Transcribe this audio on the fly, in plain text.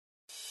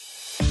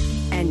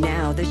And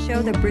now, the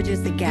show that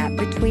bridges the gap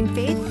between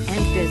faith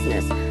and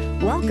business.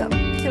 Welcome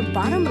to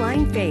Bottom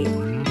Line Faith.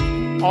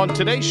 On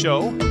today's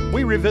show,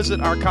 we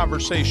revisit our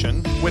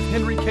conversation with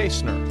Henry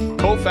Kaestner,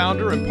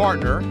 co-founder and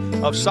partner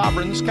of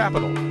Sovereigns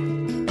Capital.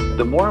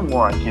 The more and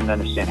more I came to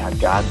understand how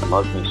God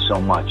loved me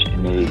so much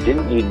and that He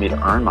didn't need me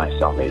to earn my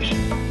salvation,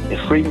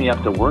 it freed me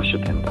up to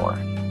worship Him more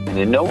and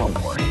to know Him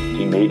more.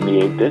 He made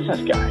me a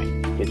business guy.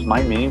 It's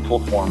my meaningful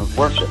form of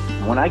worship.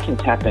 And when I can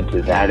tap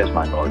into that as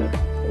my motive,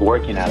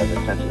 working out of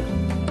a sense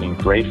of being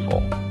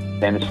grateful,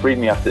 then it's freed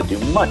me up to do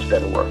much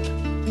better work.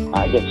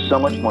 I get so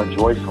much more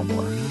joy from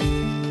work.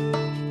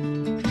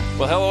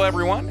 Well, hello,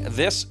 everyone.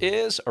 This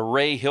is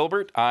Ray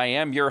Hilbert. I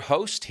am your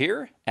host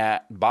here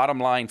at Bottom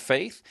Line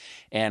Faith,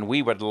 and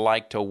we would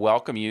like to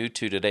welcome you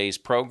to today's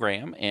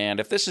program.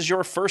 And if this is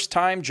your first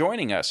time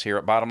joining us here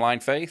at Bottom Line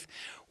Faith,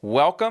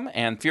 welcome.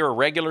 And if you're a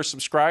regular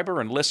subscriber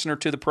and listener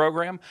to the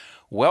program,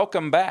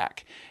 welcome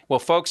back. Well,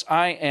 folks,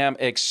 I am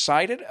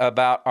excited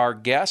about our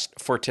guest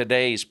for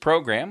today's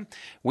program.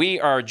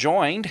 We are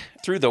joined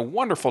through the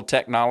wonderful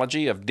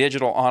technology of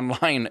digital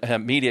online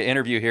media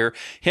interview here,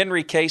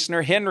 Henry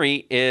Kaestner.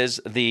 Henry is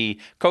the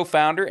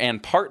co-founder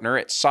and partner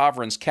at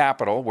Sovereigns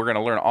Capital. We're going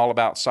to learn all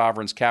about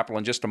Sovereigns Capital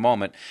in just a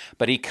moment,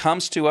 but he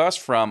comes to us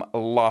from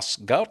Los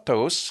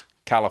Gatos,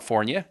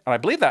 California, and I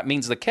believe that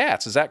means the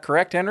cats. Is that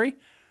correct, Henry?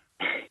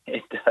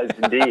 It does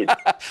indeed.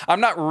 I'm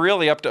not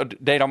really up to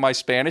date on my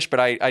Spanish, but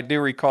I do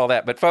recall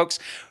that. But folks,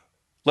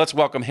 let's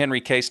welcome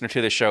Henry Kaestner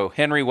to the show.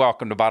 Henry,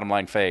 welcome to Bottom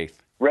Line Faith.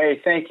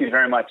 Ray, thank you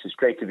very much. It's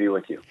great to be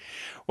with you.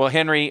 Well,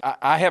 Henry,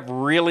 I have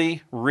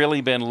really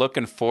been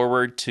looking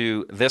forward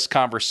to this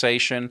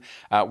conversation.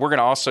 We're going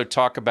to also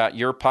talk about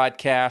your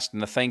podcast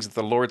and the things that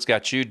the Lord's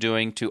got you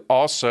doing to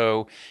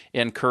also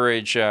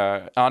encourage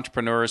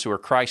entrepreneurs who are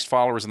Christ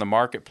followers in the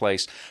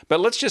marketplace. But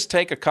let's just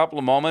take a couple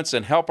of moments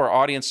and help our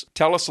audience.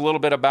 Tell us a little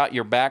bit about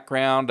your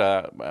background.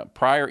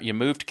 Prior, you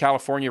moved to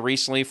California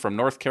recently from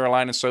North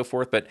Carolina and so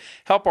forth, but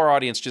help our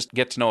audience just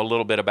get to know a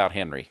little bit about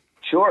Henry.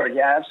 Sure,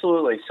 yeah,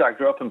 absolutely. So I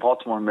grew up in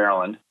Baltimore,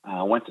 Maryland.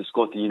 I went to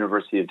school at the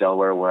University of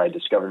Delaware where I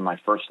discovered my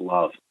first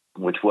love,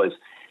 which was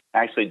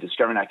actually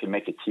discovering I could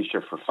make a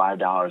T-shirt for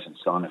 $5 and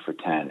selling it for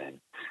 $10. And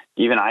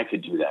even I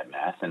could do that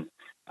math, and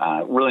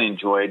really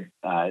enjoyed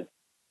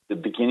the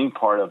beginning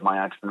part of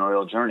my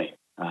entrepreneurial journey.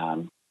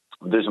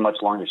 There's a much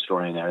longer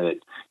story in there that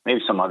maybe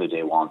some other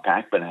day we'll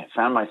unpack, but I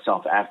found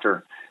myself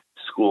after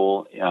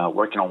school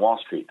working on Wall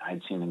Street.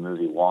 I'd seen the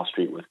movie Wall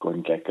Street with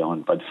Gordon Gekko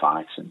and Bud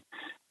Fox, and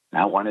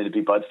I wanted to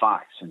be Bud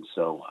Fox. And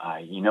so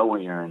you know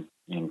when you're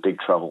in big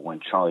trouble when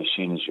Charlie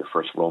Sheen is your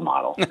first role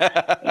model.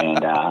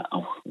 And I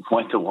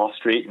went to Wall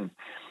Street and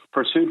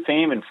pursued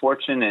fame and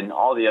fortune and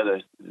all the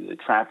other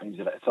trappings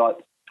that I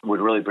thought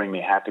would really bring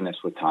me happiness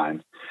with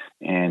time.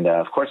 And,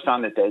 of course,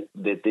 found that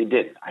they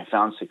did. I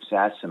found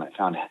success and I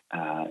found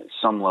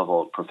some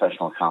level of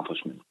professional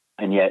accomplishment.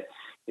 And yet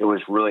it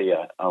was really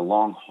a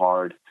long,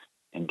 hard,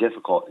 and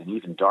difficult and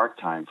even dark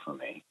time for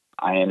me.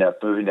 I ended up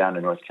moving down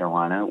to North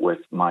Carolina with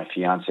my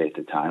fiance at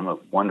the time, a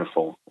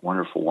wonderful,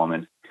 wonderful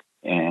woman.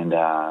 And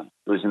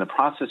it was in the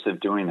process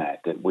of doing that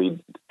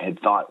we had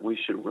thought we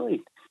should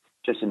really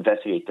just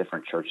investigate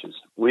different churches.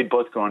 We'd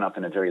both grown up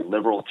in a very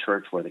liberal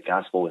church where the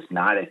gospel was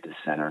not at the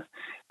center,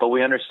 but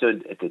we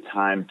understood at the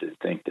time to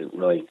think that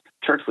really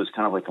church was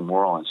kind of like a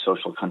moral and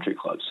social country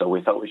club. So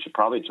we thought we should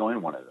probably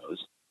join one of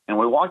those. And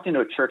we walked into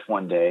a church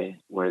one day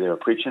where they were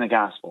preaching the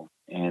gospel,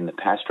 and the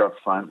pastor up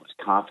front was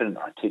confident,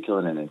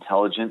 articulate, and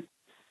intelligent,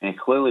 and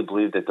clearly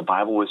believed that the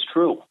Bible was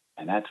true.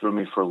 And that threw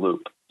me for a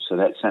loop. So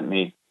that sent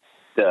me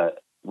to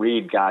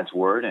read God's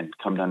word and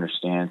come to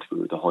understand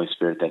through the Holy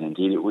Spirit that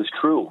indeed it was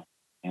true.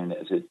 And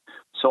as it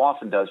so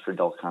often does for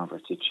adult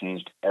converts, it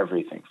changed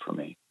everything for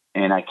me.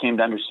 And I came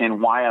to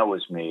understand why I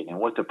was made and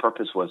what the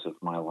purpose was of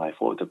my life,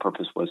 what the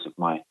purpose was of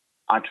my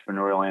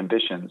entrepreneurial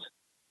ambitions.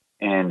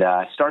 And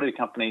I started a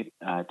company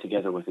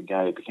together with a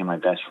guy who became my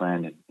best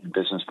friend and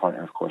business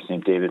partner, of course,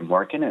 named David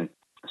Morgan, and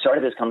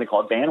started this company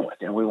called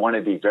Bandwidth. And we wanted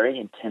to be very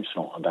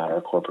intentional about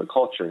our corporate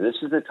culture. This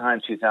is the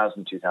time,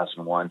 2000,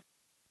 2001,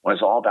 when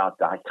it's all about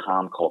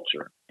 .com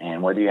culture.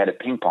 And whether you had a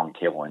ping pong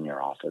table in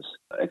your office,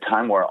 a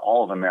time where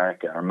all of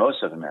America, or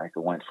most of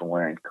America, went from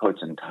wearing coats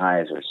and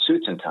ties or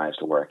suits and ties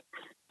to work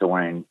to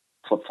wearing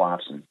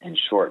flip-flops and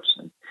shorts.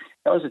 And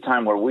that was a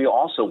time where we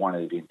also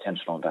wanted to be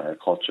intentional about our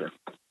culture.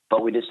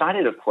 But we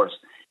decided, of course,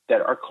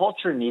 that our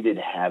culture needed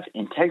to have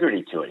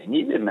integrity to it. It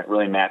needed to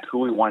really map who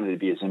we wanted to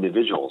be as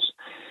individuals.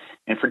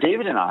 And for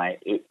David and I,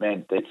 it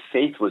meant that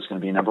faith was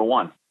going to be number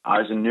one. I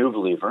was a new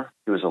believer.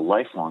 He was a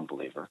lifelong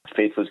believer.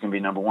 Faith was going to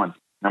be number one.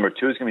 Number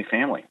two is going to be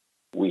family.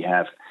 We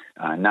have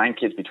 9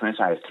 kids between us.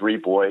 I have 3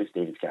 boys.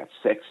 David's got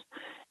 6.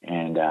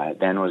 And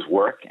then was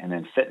work and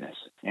then fitness.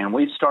 And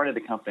we started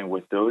the company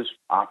with those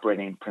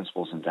operating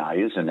principles and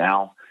values. And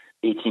now,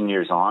 18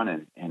 years on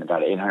and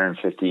about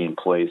 850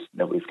 employees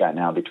that we've got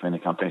now between the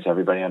companies,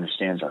 everybody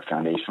understands our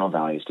foundational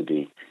values to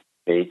be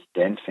faith,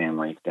 then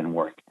family, then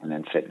work, and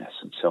then fitness.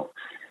 And so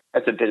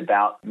that's a bit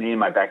about me and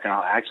my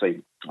background.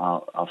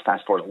 I'll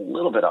fast forward a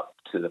little bit up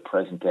to the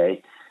present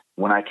day.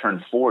 When I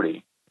turned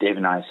 40, Dave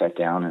and I sat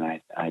down,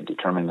 and I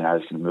determined that I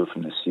was going to move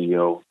from the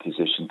CEO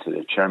position to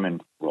the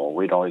chairman role.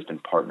 We'd always been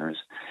partners,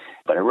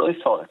 but I really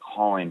felt a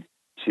calling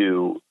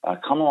to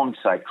come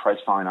alongside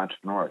Christ-following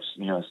entrepreneurs.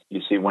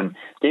 You see, when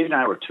Dave and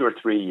I were 2 or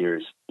 3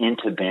 years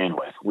into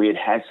Bandwidth, we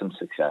had some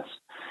success,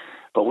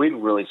 but we'd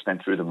really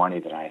spent through the money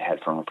that I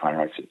had from a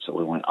prior exit. So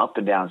we went up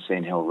and down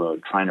Sand Hill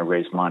Road trying to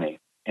raise money,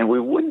 and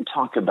we wouldn't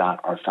talk about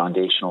our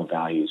foundational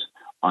values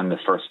on the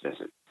first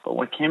visit. But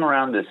when it came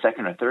around the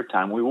second or third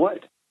time, we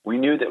would. We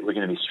knew that we're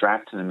going to be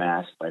strapped to the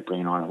mast by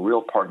bringing on a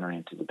real partner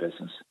into the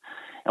business.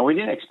 And we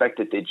didn't expect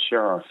that they'd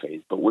share our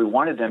faith, but we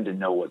wanted them to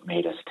know what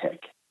made us tick.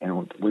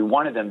 And we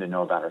wanted them to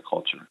know about our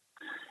culture.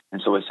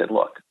 And so we said,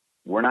 look,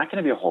 we're not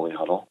going to be a holy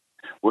huddle.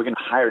 We're going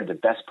to hire the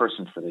best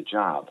person for the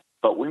job.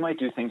 But we might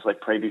do things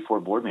like pray before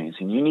board meetings,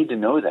 and you need to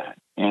know that.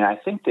 And I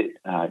think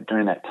that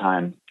during that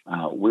time,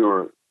 we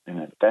were, in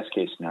the best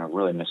case scenario,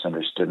 really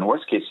misunderstood. In the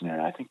worst case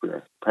scenario, I think we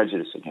were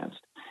prejudiced against.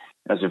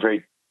 It was a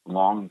very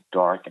long,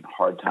 dark, and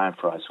hard time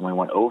for us. And we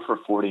went over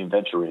 40 in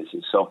venture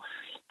raises. So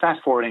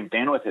fast forwarding,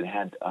 Bandwidth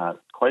had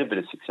quite a bit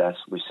of success.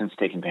 We've since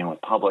taken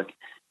Bandwidth public.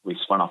 We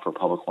spun off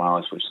Republic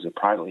Wireless, which is a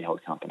privately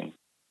held company.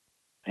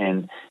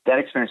 And that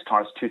experience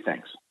taught us two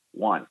things.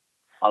 One,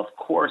 of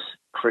course,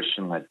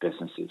 Christian-led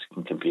businesses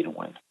can compete and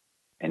win.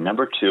 And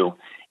number two,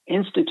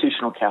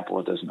 institutional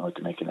capital doesn't know what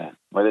to make of that.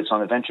 Whether it's on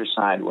the venture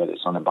side, whether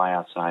it's on the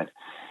buyout side,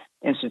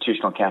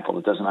 institutional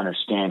capital doesn't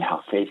understand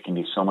how faith can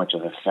be so much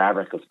of the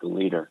fabric of the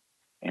leader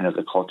and of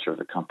the culture of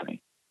the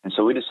company. And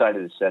so we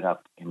decided to set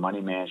up a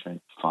money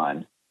management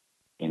fund,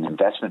 an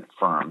investment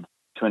firm,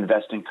 to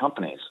invest in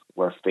companies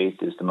where faith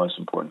is the most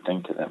important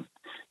thing to them.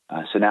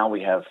 So now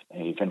we have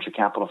a venture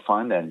capital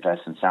fund that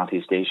invests in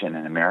Southeast Asia and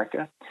in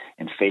America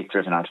and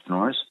faith-driven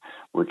entrepreneurs.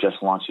 We're just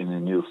launching a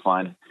new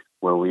fund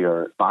where we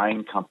are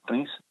buying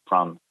companies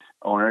from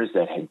owners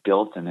that had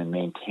built and then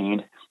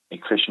maintained a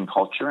Christian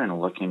culture and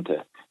looking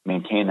to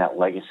maintain that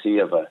legacy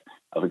of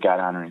a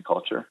God-honoring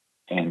culture.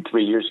 And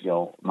 3 years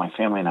ago, my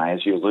family and I,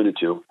 as you alluded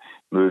to,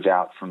 moved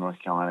out from North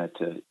Carolina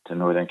to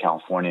Northern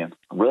California,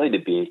 really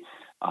to be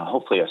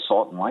hopefully a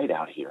salt and light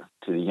out here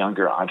to the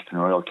younger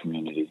entrepreneurial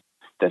community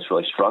that's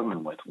really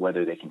struggling with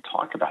whether they can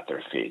talk about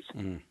their faith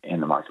in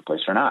the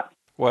marketplace or not.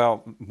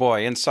 Well,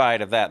 boy,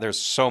 inside of that, there's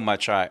so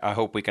much I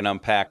hope we can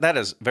unpack. That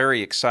is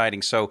very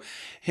exciting. So,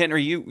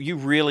 Henry, you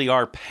really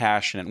are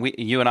passionate.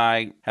 You and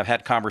I have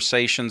had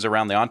conversations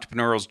around the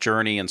entrepreneurial's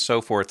journey and so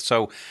forth.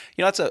 So,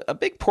 that's a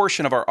big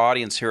portion of our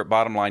audience here at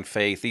Bottom Line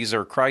Faith. These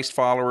are Christ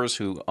followers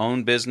who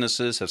own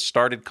businesses, have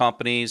started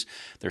companies,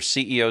 they're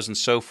CEOs and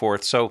so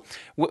forth. So,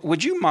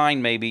 would you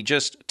mind maybe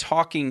just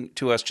talking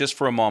to us just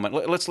for a moment?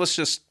 Let's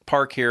just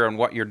park here on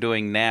what you're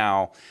doing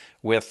now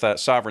with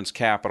Sovereign's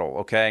Capital,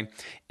 okay?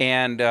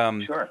 And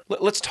Sure.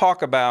 Let's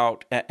talk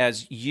about,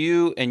 as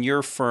you and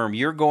your firm,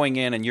 you're going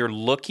in and you're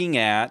looking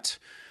at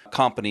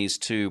companies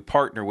to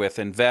partner with,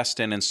 invest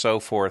in, and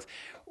so forth.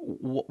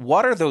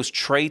 What are those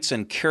traits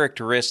and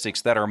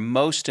characteristics that are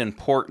most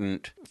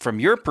important from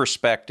your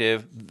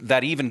perspective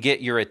that even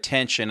get your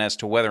attention as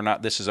to whether or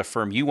not this is a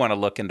firm you want to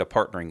look into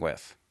partnering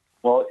with?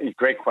 Well,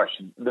 great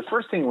question. The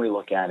first thing we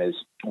look at is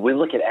we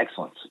look at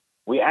excellence.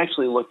 We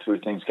actually look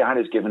through things. God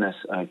has given us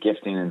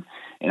gifting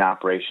in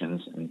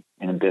operations and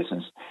in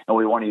business, and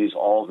we want to use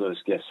all of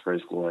those gifts for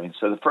His glory. And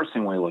so the first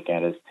thing we look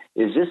at is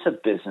this a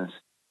business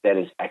that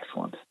is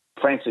excellent?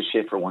 Francis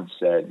Schaeffer once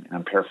said, and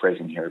I'm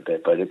paraphrasing here a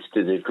bit, but it's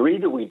to the degree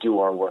that we do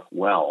our work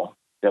well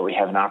that we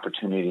have an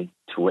opportunity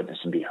to witness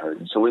and be heard.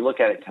 And so we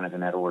look at it kind of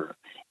in that order.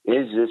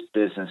 Is this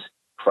business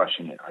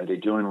crushing it? Are they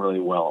doing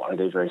really well? Are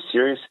they very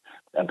serious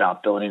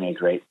about building a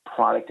great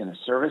product and a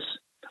service?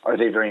 Are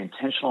they very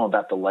intentional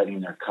about delighting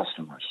their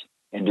customers?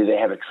 And do they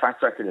have a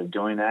track record of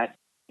doing that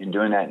and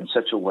doing that in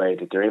such a way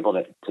that they're able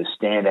to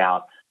stand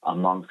out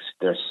amongst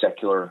their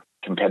secular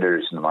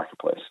competitors in the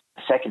marketplace?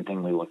 The second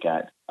thing we look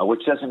at,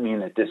 which doesn't mean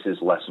that this is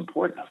less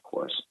important, of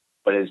course,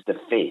 but is the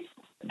faith.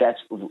 That's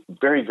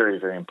very, very,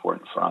 very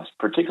important for us,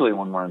 particularly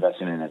when we're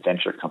investing in a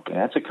venture company.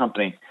 That's a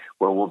company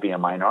where we'll be a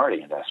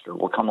minority investor.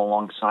 We'll come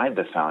alongside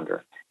the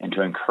founder and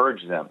to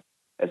encourage them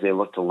as they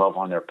look to love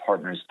on their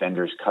partners,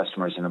 vendors,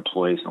 customers, and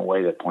employees in a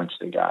way that points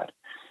to God.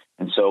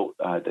 And so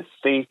the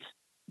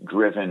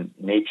faith-driven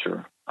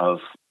nature of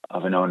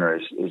an owner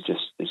is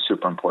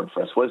super important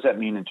for us. What does that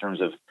mean in terms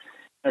of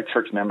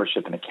church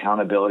membership and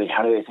accountability?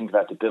 How do they think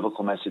about the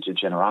biblical message of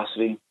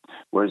generosity?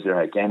 Where's their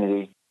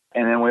identity?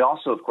 And then we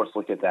also, of course,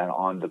 look at that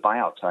on the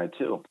buyout side,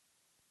 too,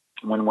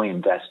 when we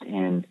invest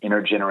in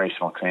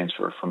intergenerational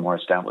transfer from more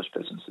established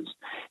businesses.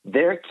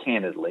 There,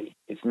 candidly,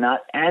 it's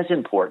not as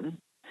important,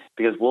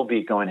 because we'll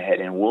be going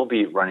ahead and we'll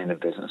be running a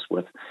business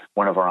with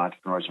one of our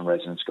entrepreneurs and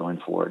residents going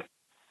forward.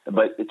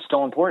 But it's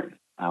still important.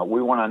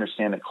 We want to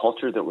understand the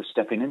culture that we're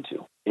stepping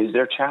into. Is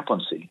there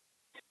chaplaincy?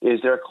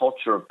 Is there a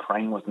culture of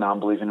praying with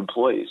non-believing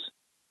employees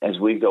as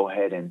we go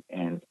ahead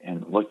and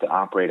look to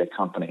operate a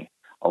company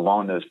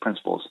along those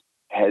principles?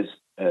 Has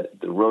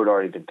the road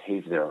already been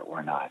paved there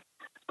or not?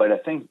 But I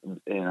think,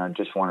 and I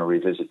just want to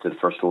revisit to the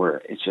first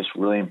order, it's just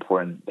really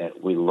important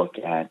that we look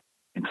at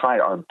and try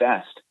our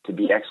best to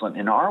be excellent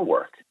in our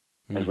work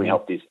as we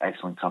help these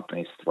excellent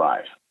companies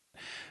thrive.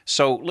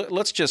 So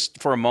let's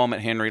just, for a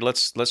moment, Henry,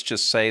 let's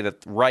just say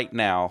that right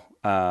now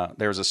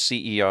there's a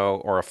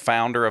CEO or a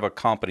founder of a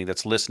company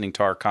that's listening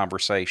to our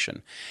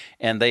conversation,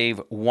 and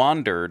they've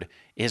wondered,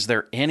 is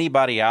there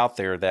anybody out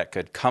there that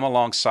could come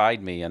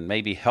alongside me and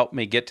maybe help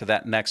me get to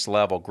that next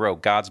level, grow?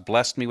 God's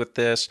blessed me with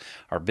this.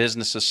 Our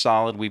business is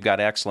solid. We've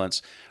got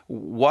excellence.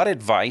 What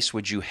advice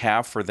would you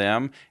have for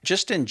them?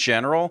 Just in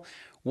general,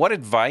 what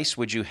advice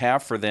would you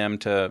have for them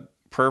to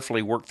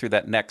prayerfully work through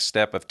that next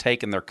step of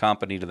taking their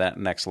company to that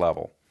next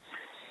level?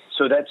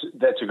 So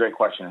that's a great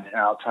question, and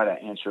I'll try to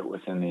answer it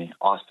within the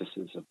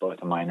auspices of both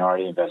a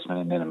minority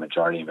investment and then a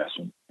majority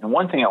investment. And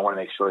one thing I want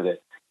to make sure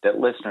that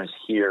listeners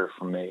hear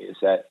from me is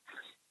that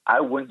I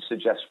wouldn't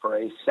suggest for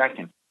a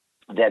second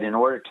that in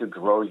order to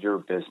grow your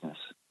business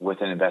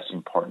with an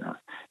investing partner,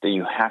 that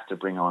you have to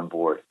bring on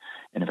board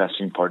an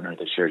investing partner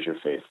that shares your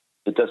faith.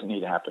 It doesn't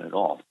need to happen at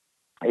all.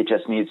 You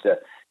just need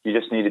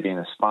to be in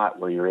a spot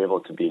where you're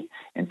able to be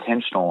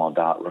intentional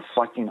about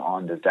reflecting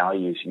on the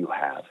values you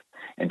have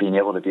and being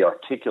able to be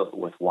articulate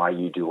with why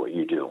you do what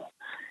you do.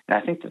 And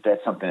I think that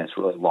that's something that's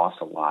really lost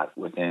a lot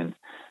within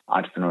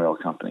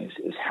entrepreneurial companies,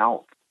 is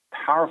how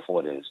powerful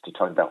it is to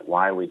talk about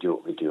why we do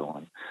what we do.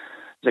 And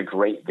there's a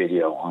great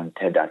video on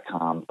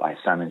TED.com by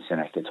Simon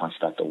Sinek that talks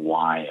about the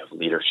why of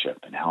leadership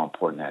and how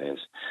important that is.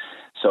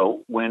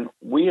 So when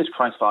we as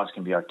Christ followers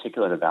can be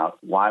articulate about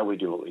why we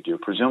do what we do,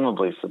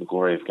 presumably for the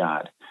glory of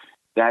God,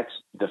 that's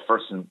the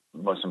first and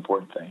most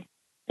important thing.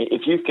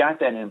 If you've got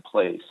that in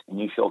place and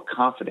you feel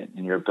confident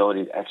in your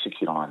ability to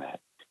execute on that,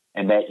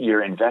 and that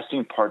your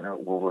investing partner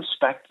will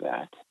respect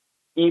that,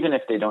 even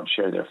if they don't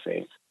share their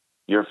faith,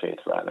 your faith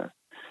rather,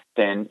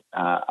 then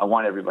I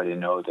want everybody to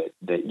know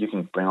that you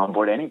can bring on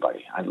board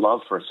anybody. I'd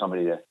love for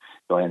somebody to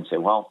go ahead and say,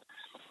 well,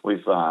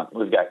 we've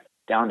got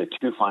down to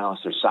two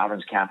finalists. There's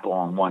Sovereigns Capital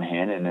on one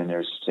hand, and then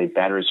there's, say,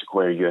 Battery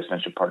Sequoia U.S.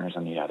 Venture Partners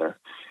on the other.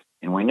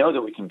 And we know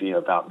that we can be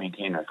about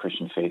maintaining our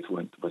Christian faith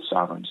with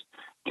Sovereigns.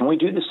 Can we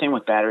do the same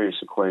with Battery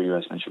Sequoia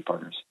U.S. Venture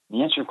Partners?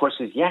 The answer, of course,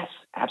 is yes,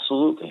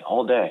 absolutely,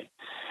 all day.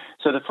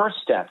 So the first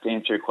step, to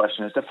answer your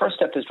question,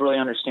 is really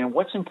understand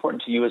what's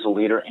important to you as a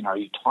leader, and are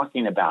you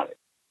talking about it?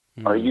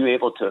 Mm-hmm. Are you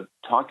able to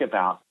talk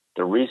about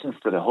the reason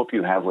for the hope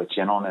you have with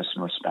gentleness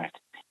and respect?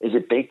 Is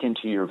it baked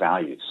into your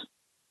values?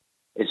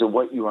 Is it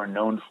what you are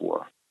known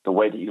for, the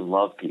way that you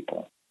love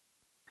people?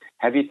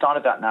 Have you thought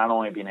about not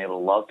only being able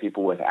to love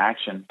people with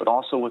action, but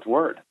also with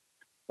word?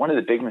 One of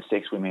the big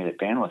mistakes we made at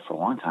Bandwidth for a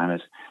long time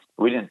is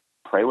we didn't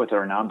pray with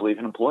our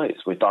non-believing employees.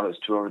 We thought it was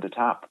too over the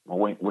top.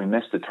 Well, we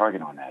missed the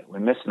target on that. We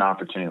missed an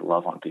opportunity to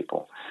love on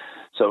people.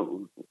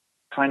 So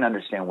trying to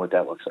understand what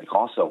that looks like.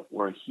 Also,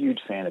 we're a huge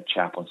fan of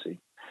chaplaincy.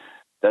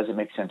 Does it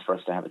make sense for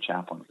us to have a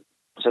chaplain?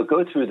 So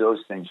go through those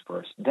things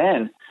first.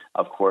 Then,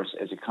 of course,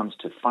 as it comes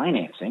to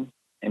financing,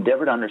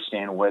 endeavor to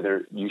understand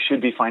whether you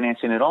should be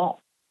financing at all.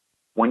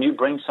 When you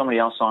bring somebody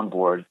else on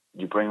board,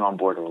 you bring on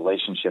board a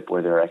relationship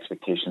where there are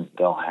expectations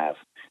they'll have.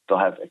 They'll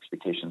have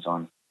expectations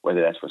on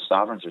whether that's with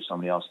Sovereigns or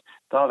somebody else.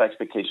 They'll have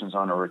expectations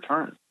on a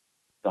return.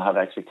 They'll have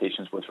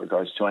expectations with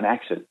regards to an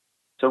exit.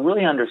 So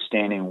really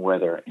understanding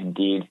whether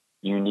indeed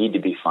you need to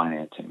be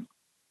financing,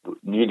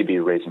 need to be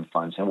raising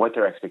funds, and what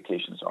their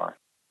expectations are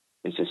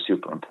is just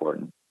super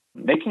important.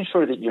 Making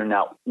sure that you're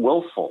not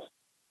willful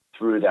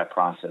through that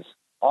process,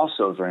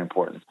 also very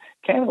important.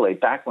 Candidly,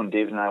 back when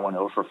David and I went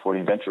over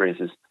 40 venture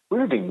raises, we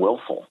were being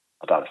willful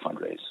about a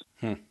fundraise.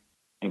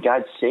 And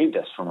God saved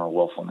us from our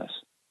willfulness,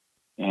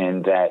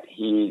 and that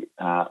he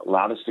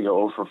allowed us to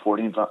go over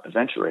 40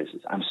 venture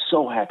raises. I'm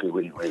so happy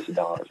we didn't raise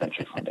 $1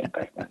 venture funding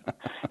back then.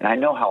 And I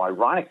know how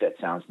ironic that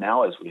sounds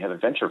now as we have a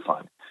venture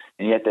fund,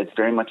 and yet that's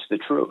very much the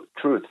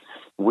truth.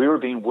 We were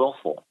being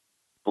willful,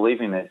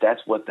 believing that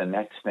that's what the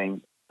next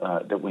thing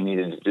that we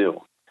needed to do,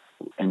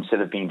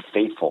 instead of being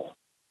faithful.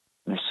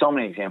 And there's so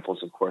many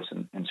examples, of course,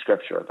 in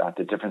Scripture about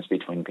the difference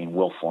between being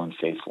willful and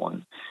faithful.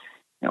 And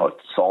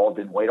Saul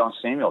didn't wait on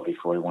Samuel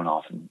before he went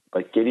off,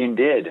 but Gideon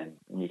did. And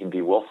you can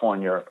be willful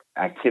in your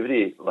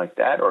activity like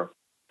that, or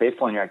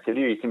faithful in your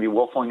activity, or you can be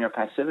willful in your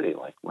passivity.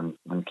 Like when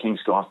kings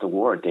go off to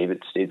war,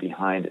 David stayed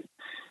behind,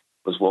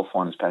 was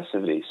willful in his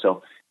passivity.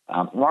 So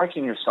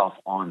marking yourself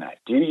on that.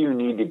 Do you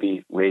need to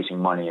be raising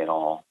money at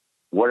all?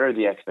 What are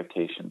the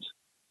expectations?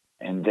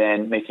 And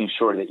then making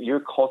sure that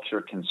your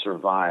culture can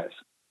survive,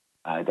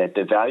 that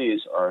the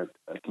values are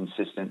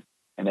consistent,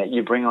 and that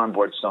you bring on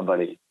board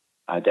somebody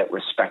that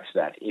respects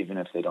that, even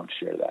if they don't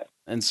share that.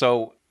 And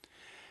so,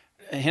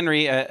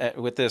 Henry,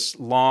 with this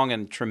long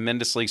and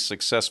tremendously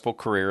successful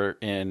career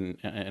in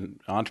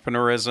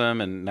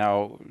entrepreneurism and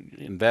now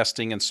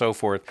investing and so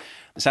forth,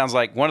 it sounds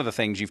like one of the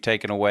things you've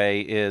taken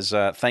away is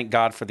thank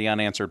God for the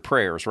unanswered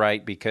prayers,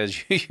 right?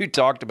 Because you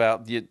talked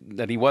about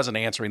that he wasn't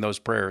answering those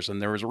prayers,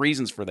 and there was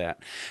reasons for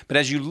that. But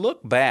as you look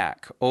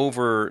back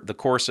over the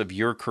course of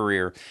your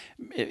career,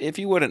 if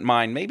you wouldn't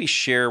mind, maybe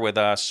share with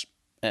us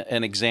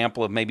an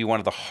example of maybe one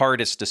of the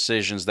hardest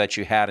decisions that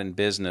you had in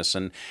business,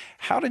 and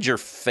how did your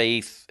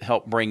faith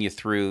help bring you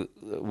through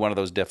one of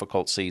those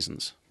difficult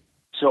seasons?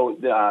 So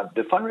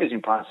the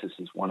fundraising process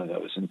is one of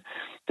those, and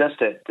just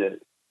to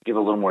give a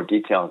little more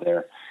detail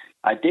there.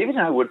 David and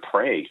I would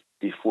pray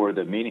before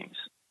the meetings,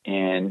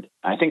 and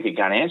I think that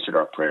God answered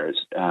our prayers.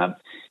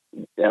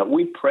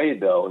 We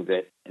prayed, though,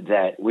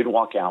 that we'd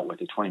walk out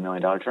with a $20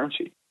 million term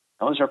sheet.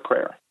 That was our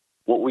prayer.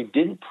 What we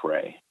didn't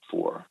pray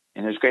for,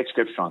 and there's great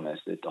scripture on this,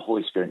 that the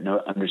Holy Spirit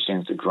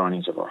understands the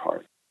groanings of our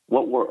heart.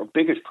 What our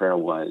biggest prayer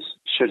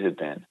should have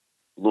been,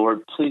 Lord,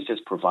 please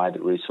just provide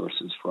the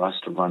resources for us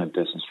to run a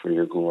business for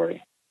your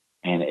glory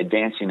and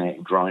advancing it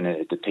and growing it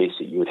at the pace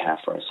that you would have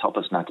for us. Help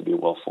us not to be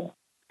willful.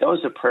 That was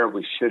the prayer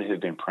we should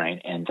have been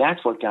praying, and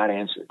that's what God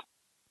answered.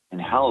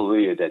 And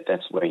hallelujah,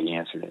 that's the way he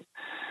answered it.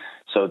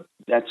 So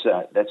that's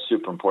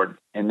super important.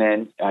 And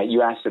then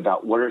you asked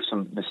about what are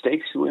some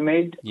mistakes that we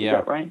made. Yeah. Is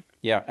that right?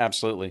 Yeah,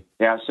 absolutely.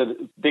 Yeah, so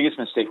the biggest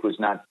mistake was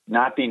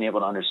not being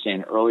able to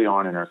understand early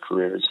on in our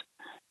careers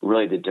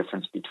really the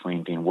difference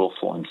between being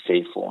willful and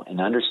faithful,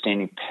 and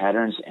understanding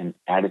patterns and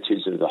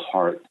attitudes of the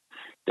heart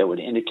that would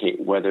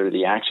indicate whether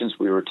the actions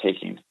we were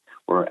taking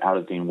were out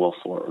of being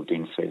willful or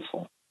being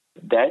faithful.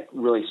 That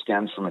really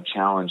stems from a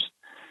challenge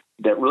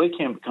that really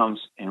comes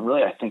and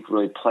really, I think,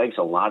 really plagues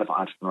a lot of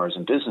entrepreneurs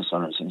and business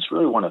owners, and it's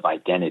really one of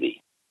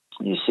identity.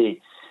 You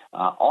see,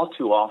 all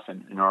too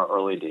often in our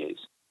early days,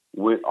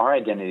 our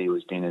identity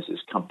was being as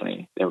this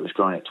company that was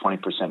growing at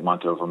 20%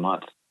 month over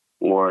month,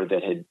 or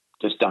that had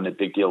just done a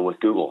big deal with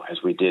Google, as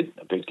we did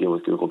a big deal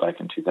with Google back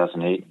in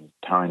 2008,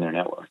 powering their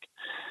network.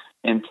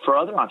 And for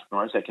other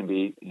entrepreneurs, that can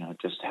be,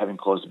 just having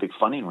closed a big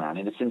funding round.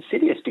 And it's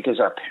insidious because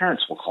our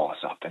parents will call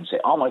us up and say,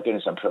 oh, my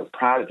goodness, I'm so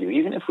proud of you.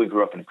 Even if we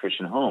grew up in a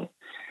Christian home,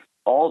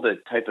 all the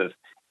type of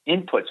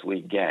inputs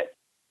we get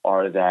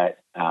are that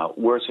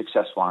we're a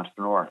successful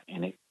entrepreneur,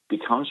 and it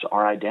becomes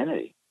our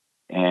identity.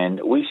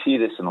 And we see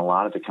this in a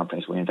lot of the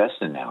companies we invest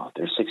in now.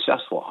 They're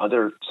successful.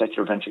 Other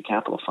secular venture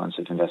capital funds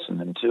have invested in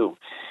them too.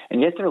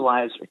 And yet their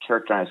lives are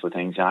characterized with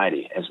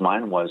anxiety, as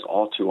mine was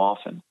all too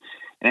often.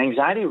 And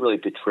anxiety really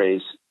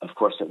betrays, of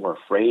course, that we're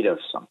afraid of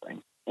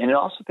something. And it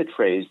also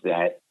betrays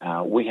that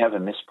we have a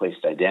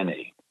misplaced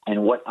identity.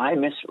 And what I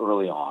missed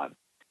early on,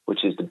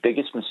 which is the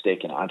biggest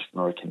mistake an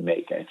entrepreneur can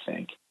make, I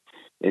think,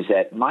 is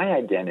that my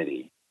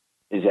identity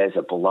is as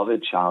a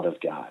beloved child of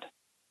God.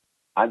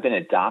 I've been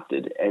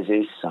adopted as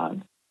a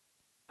son,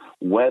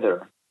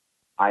 whether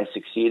I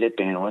succeed at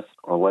Bandwidth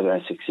or whether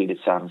I succeed at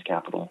Sovereigns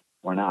Capital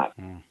or not.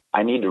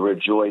 I need to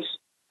rejoice,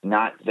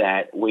 not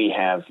that we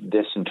have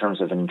this in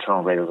terms of an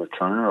internal rate of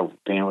return or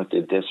Bandwidth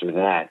did this or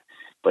that,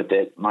 but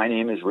that my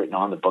name is written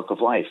on the book of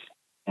life.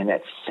 And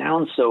that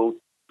sounds so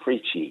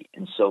preachy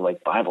and so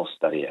like Bible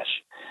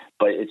study-ish,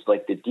 but it's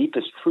like the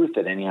deepest truth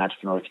that any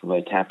entrepreneur can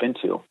really tap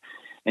into.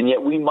 And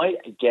yet we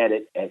might get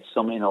it at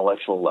some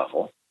intellectual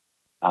level,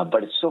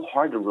 but it's so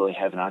hard to really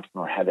have an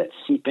entrepreneur have that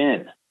seep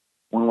in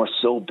when we're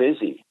so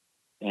busy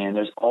and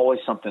there's always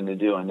something to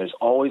do and there's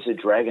always a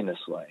dragon to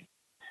slay.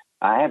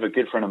 I have a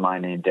good friend of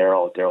mine named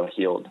Daryl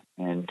Heald,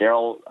 and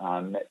Daryl,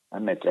 I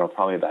met Daryl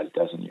probably about a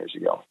dozen years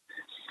ago.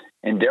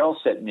 And Daryl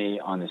set me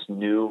on this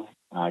new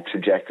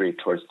trajectory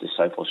towards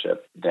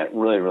discipleship that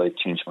really, really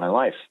changed my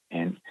life.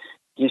 And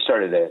he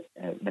started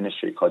a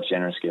ministry called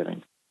Generous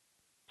Giving.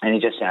 And he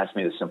just asked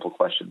me the simple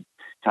question,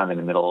 kind of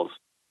in the middle of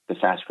the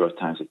fast growth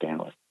times at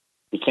Bandwidth.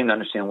 He came to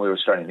understand we were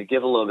starting to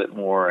give a little bit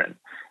more. And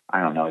I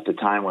don't know, at the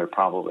time we were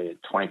probably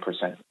a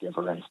 20%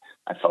 giver. And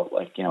I felt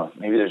like,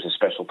 maybe there's a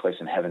special place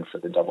in heaven for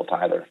the double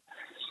tither.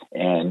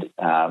 And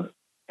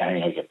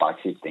I get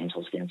box seats to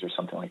Angels games or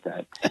something like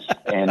that.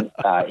 And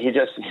he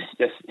just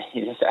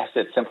asked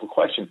that simple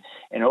question.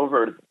 And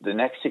over the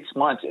next 6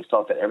 months, it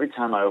felt that every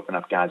time I open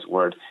up God's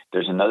Word,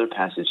 there's another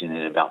passage in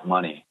it about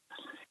money.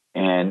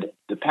 And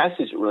the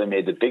passage that really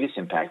made the biggest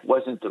impact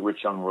wasn't the rich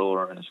young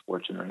ruler and his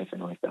fortune or anything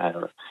like that,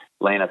 or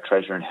laying up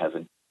treasure in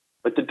heaven.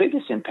 But the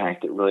biggest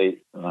impact that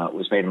really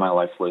was made in my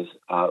life was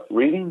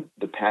reading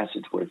the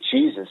passage where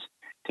Jesus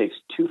takes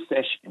 2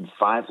 fish and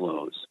 5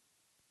 loaves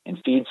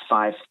and feeds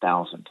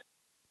 5,000. And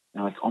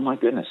I'm like, oh my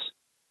goodness,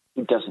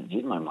 he doesn't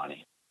need my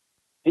money.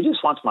 He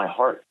just wants my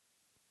heart.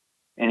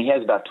 And he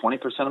has about 20%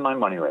 of my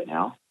money right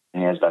now,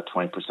 and he has about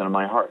 20% of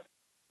my heart.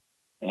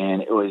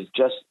 And it was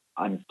just,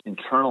 I'm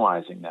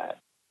internalizing that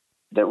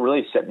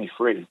really set me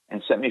free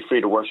and set me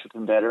free to worship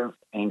him better.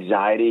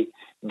 Anxiety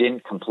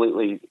didn't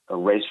completely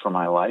erase from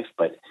my life,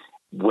 but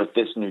with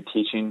this new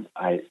teaching,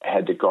 I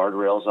had the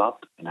guardrails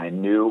up, and I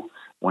knew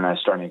when I was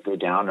starting to go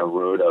down a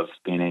road of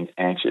being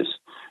anxious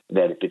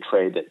that it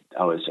betrayed that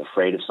I was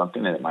afraid of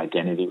something, that my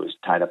identity was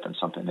tied up in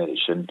something that it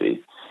shouldn't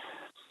be.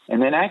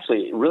 And then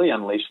actually it really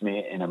unleashed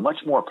me in a much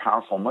more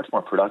powerful, much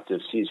more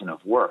productive season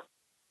of work.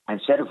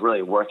 Instead of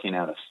really working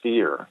out of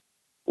fear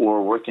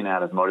or working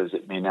out of motives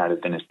that may not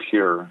have been as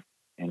pure,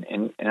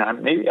 and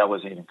maybe I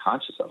wasn't even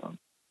conscious of them.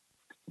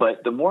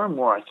 But the more and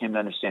more I came to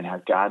understand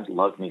how God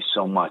loved me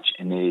so much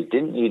and that he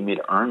didn't need me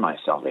to earn my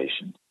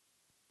salvation,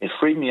 it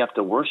freed me up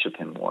to worship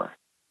him more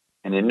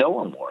and to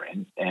know him more.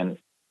 And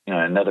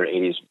another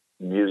 80s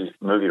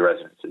movie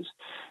reference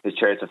is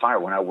Chariots of Fire.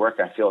 When I work,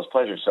 I feel his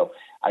pleasure. So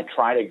I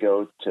try to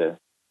go to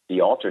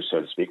the altar,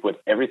 so to speak, with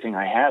everything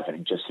I have.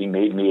 And he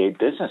made me a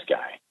business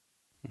guy.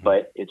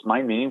 but it's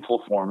my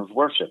meaningful form of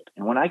worship.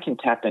 And when I can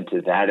tap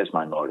into that as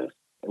my motive,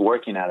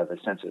 working out of a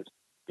sense of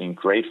being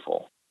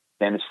grateful,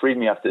 then it's freed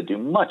me up to do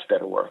much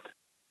better work.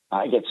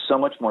 I get so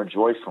much more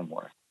joy from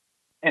work.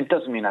 And it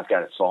doesn't mean I've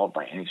got it solved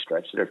by any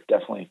stretch. There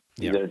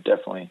are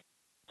definitely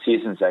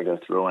seasons I go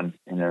through, and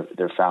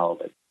they're fallow.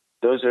 But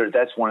those are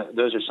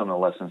some of the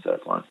lessons that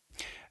I've learned.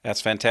 That's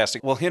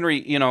fantastic. Well,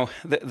 Henry,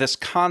 this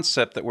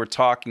concept that we're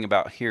talking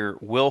about here,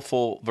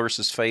 willful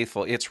versus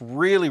faithful, it's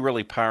really,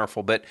 really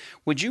powerful. But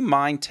would you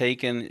mind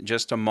taking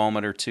just a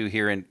moment or two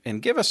here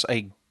and give us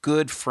a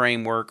good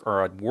framework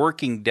or a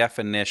working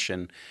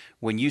definition?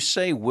 When you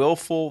say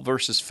willful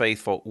versus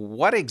faithful,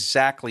 what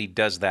exactly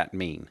does that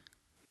mean?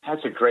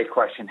 That's a great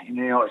question.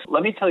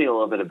 Let me tell you a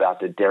little bit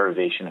about the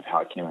derivation of how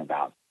it came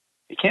about.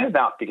 It came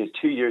about because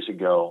 2 years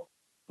ago,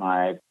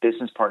 my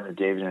business partner,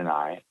 David, and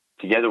I,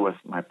 together with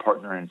my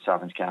partner in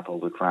Sovereign's Capital,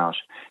 Luke Rausch,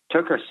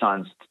 took our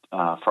sons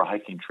for a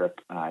hiking trip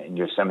in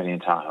Yosemite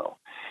and Tahoe.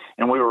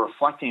 And we were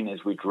reflecting as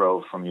we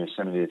drove from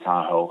Yosemite to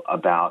Tahoe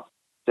about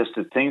just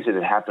the things that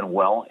had happened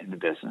well in the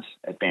business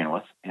at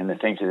Bandwidth and the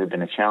things that had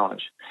been a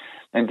challenge.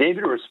 And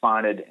David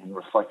responded and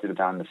reflected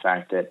about the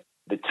fact that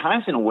the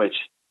times in which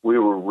we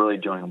were really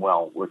doing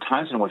well were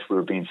times in which we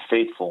were being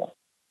faithful.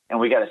 And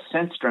we got a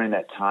sense during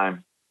that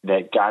time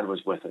that God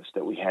was with us,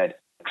 that we had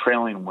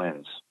trailing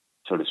winds,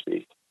 so to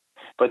speak.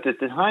 But at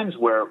the times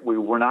where we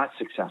were not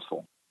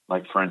successful,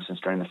 like, for instance,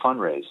 during the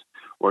fundraise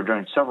or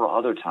during several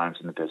other times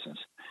in the business,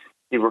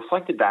 he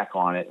reflected back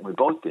on it, and we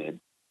both did,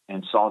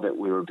 and saw that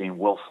we were being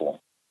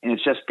willful. And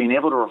it's just being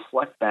able to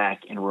reflect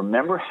back and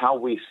remember how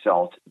we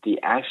felt, the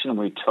action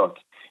we took,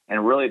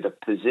 and really the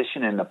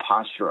position and the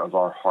posture of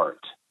our heart.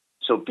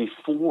 So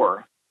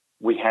before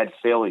we had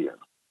failure,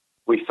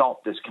 we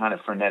felt this kind of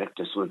frenetic,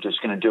 we're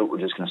just going to do it. We're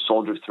just going to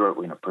soldier through it.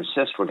 We're going to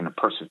persist. We're going to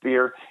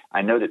persevere.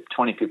 I know that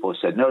 20 people have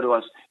said no to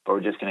us, but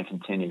we're just going to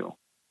continue.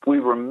 We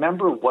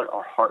remember what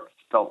our heart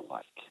felt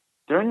like.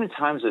 During the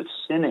times of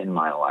sin in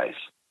my life,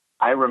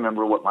 I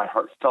remember what my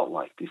heart felt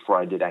like before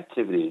I did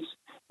activities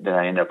that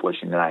I ended up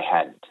wishing that I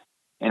hadn't.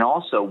 And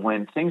also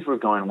when things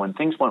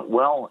went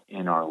well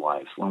in our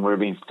life, when we were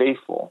being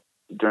faithful,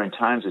 during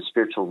times of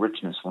spiritual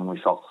richness, when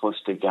we felt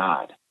close to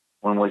God,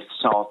 when we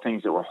saw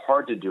things that were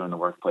hard to do in the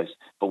workplace,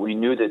 but we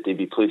knew that they'd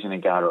be pleasing to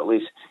God, or at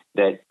least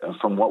that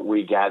from what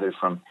we gathered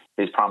from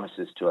his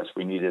promises to us,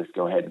 we needed to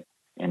go ahead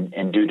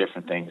and do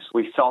different things.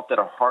 We felt that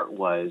our heart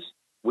was,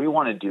 we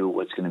want to do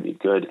what's going to be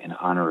good and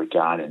honor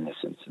God in this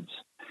instance.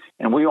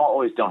 And we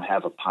always don't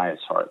have a pious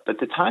heart. But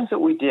the times that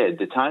we did,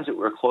 the times that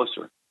we were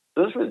closer,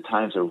 those were the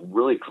times of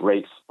really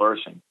great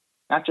flourishing,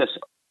 not just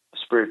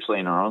spiritually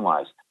in our own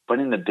lives, but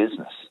in the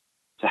business.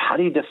 So how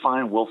do you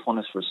define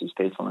willfulness versus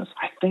faithfulness?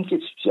 I think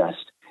it's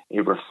just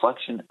a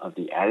reflection of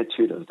the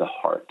attitude of the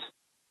heart.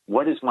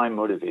 What is my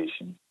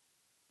motivation?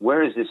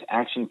 Where is this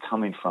action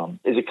coming from?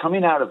 Is it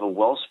coming out of a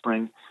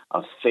wellspring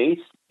of faith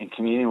and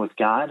communion with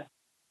God?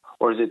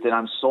 Or is it that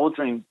I'm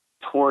soldiering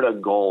toward a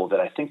goal that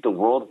I think the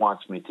world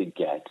wants me to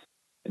get,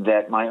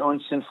 that my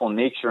own sinful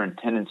nature and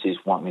tendencies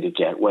want me to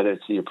get, whether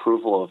it's the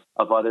approval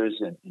of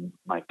others and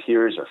my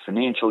peers or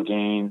financial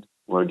gain,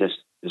 or just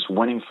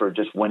winning for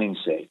just winning's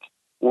sake?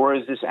 Or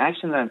is this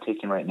action that I'm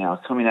taking right now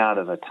coming out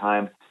of a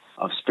time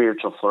of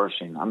spiritual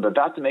flourishing? I'm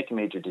about to make a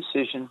major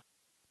decision.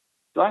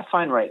 Do I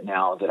find right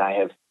now that I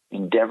have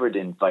endeavored to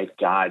invite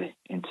God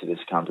into this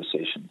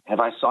conversation? Have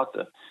I sought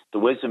the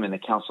wisdom and the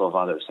counsel of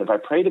others? Have I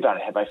prayed about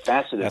it? Have I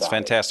fasted about it? That's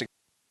fantastic.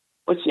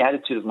 What's the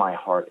attitude of my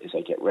heart as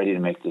I get ready to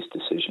make this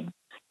decision,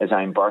 as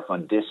I embark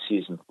on this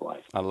season of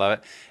life? I love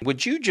it.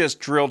 Would you just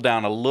drill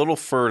down a little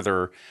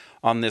further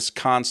on this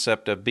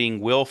concept of being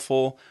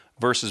willful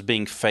versus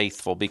being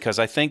faithful? Because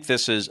I think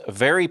this is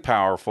very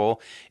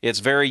powerful. It's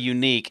very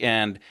unique.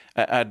 And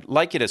I'd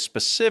like you to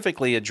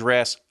specifically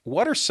address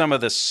what are some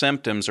of the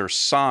symptoms or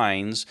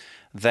signs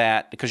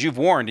that, because you've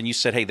warned and you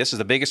said, hey, this is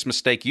the biggest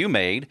mistake you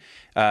made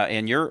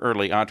in your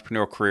early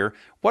entrepreneurial career.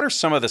 What are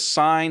some of the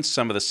signs,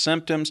 some of the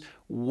symptoms?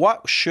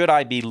 What should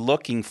I be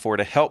looking for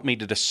to help me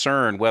to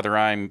discern whether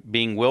I'm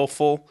being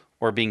willful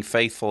or being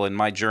faithful in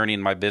my journey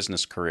in my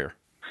business career?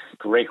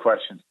 Great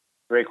question.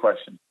 Great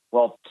question.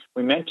 Well,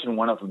 we mentioned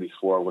one of them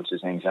before, which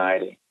is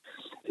anxiety.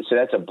 So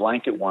that's a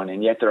blanket one,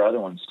 and yet there are other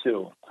ones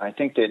too. I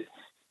think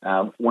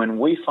that when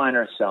we find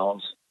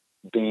ourselves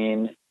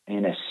being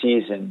in a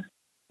season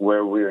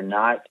where we're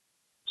not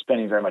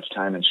spending very much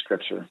time in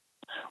Scripture,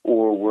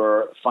 or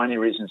we're finding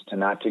reasons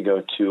not to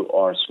go to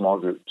our small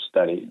group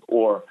study,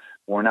 or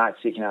we're not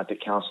seeking out the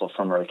counsel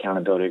from our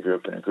accountability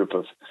group and a group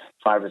of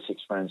 5 or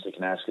 6 friends that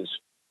can ask us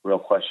real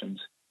questions,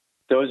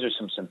 those are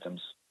some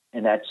symptoms.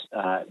 And that's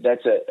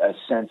a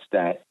sense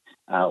that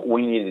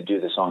we need to do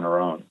this on our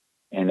own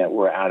and that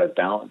we're out of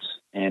balance.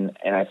 And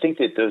I think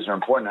that those are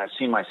important. I've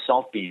seen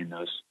myself be in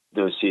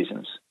those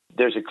seasons.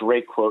 There's a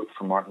great quote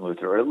from Martin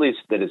Luther, or at least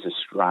that is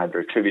ascribed or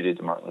attributed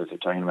to Martin Luther,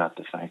 talking about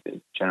the fact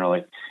that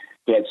generally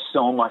he had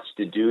so much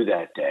to do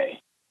that day,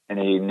 and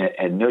he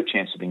had no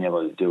chance of being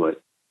able to do it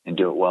and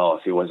do it well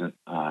if he wasn't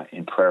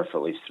in prayer for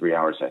at least 3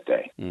 hours that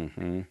day.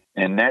 Mm-hmm.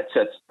 And that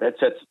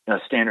sets a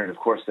standard, of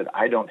course, that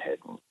I don't hit.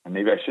 and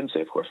maybe I shouldn't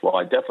say, of course, well,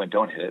 I definitely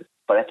don't hit it,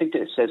 but I think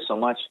that it says so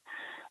much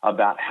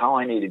about how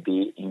I need to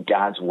be in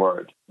God's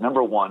Word.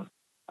 Number one,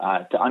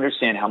 to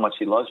understand how much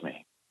He loves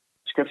me.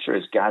 Scripture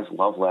is God's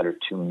love letter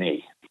to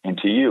me and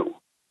to you.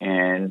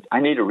 And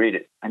I need to read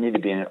it. I need to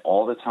be in it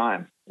all the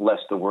time,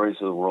 lest the worries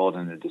of the world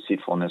and the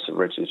deceitfulness of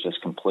riches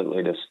just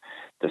completely just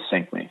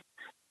sink me.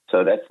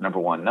 So that's number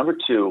one. Number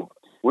two,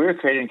 we're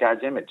created in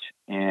God's image,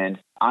 and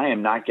I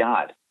am not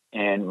God,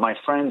 and my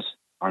friends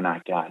are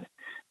not God.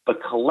 But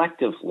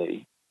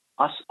collectively,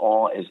 us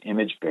all as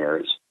image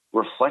bearers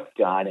reflect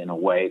God in a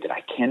way that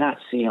I cannot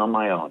see on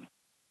my own.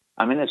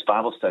 I'm in this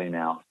Bible study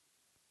now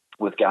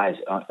with guys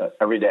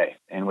every day,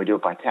 and we do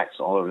it by text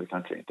all over the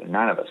country. There are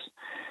 9 of us.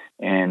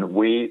 And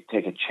we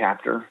take a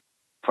chapter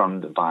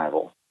from the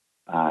Bible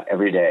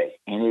every day.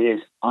 And it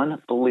is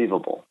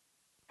unbelievable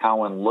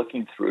how, when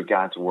looking through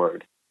God's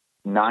Word,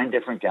 9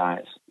 different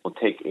guys will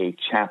take a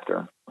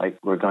chapter. Like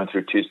we're going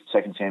through 2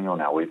 Samuel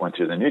now. We went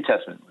through the New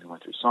Testament. We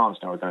went through Psalms.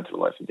 Now we're going through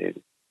the life of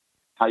David.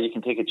 How you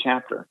can take a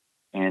chapter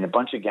and a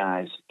bunch of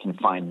guys can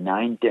find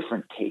 9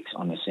 different takes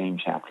on the same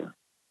chapter.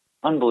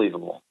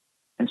 Unbelievable.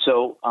 And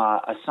so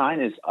a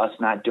sign is us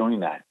not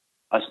doing that,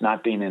 us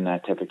not being in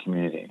that type of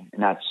community,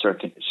 not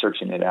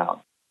searching it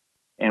out.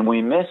 And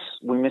we miss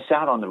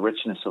out on the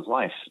richness of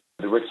life,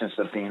 the richness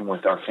of being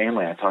with our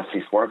family. I talked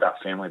before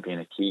about family being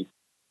a key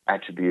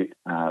attribute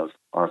of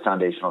our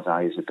foundational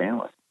values at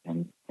Bandwidth.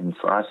 And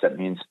for us, that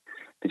means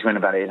between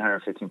about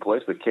 850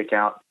 employees, we kick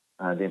out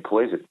the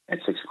employees at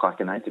 6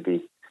 o'clock at night to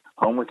be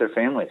home with their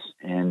families.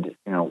 And,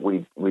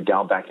 we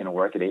dial back into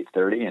work at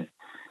 8:30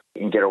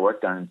 and get our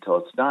work done until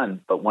it's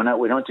done. But when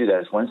we don't do that,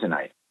 it's Wednesday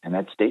night, and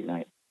that's date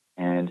night.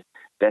 And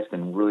that's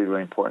been really,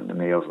 really important to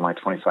me over my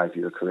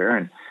 25-year career.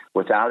 And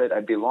without it,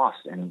 I'd be lost.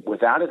 And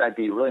without it, I'd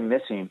be really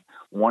missing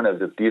one of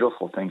the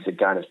beautiful things that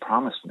God has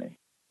promised me.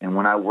 And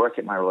when I work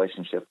at my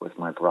relationship with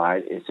my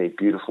bride, it's a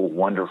beautiful,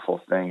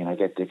 wonderful thing, and I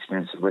get to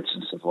experience the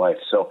richness of life.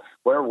 So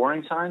what are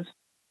warning signs?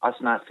 Us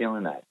not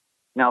feeling that.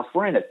 Now, if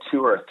we're in a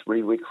 2 or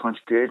 3 week crunch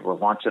period, we're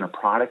launching a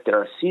product. There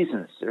are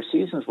seasons. There are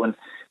seasons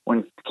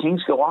when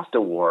kings go off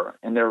to war,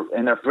 and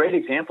they're great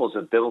examples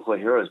of biblical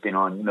heroes being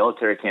on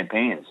military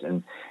campaigns,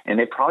 and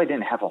they probably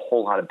didn't have a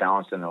whole lot of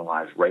balance in their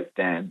lives right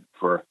then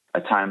for a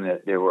time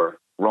that they were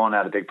rolling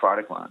out a big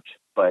product launch.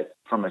 But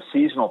from a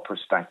seasonal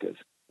perspective,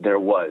 there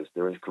was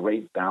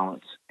great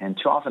balance, and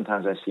too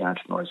oftentimes I see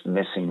entrepreneurs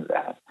missing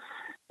that.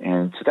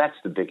 And so that's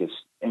the biggest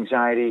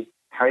anxiety.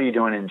 How are you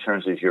doing in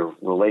terms of your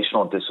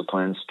relational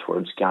disciplines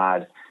towards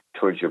God,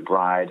 towards your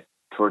bride,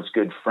 towards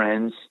good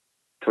friends,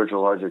 towards your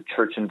larger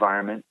church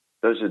environment?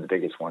 Those are the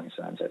biggest warning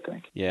signs, I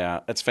think. Yeah,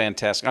 that's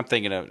fantastic. I'm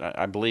thinking of,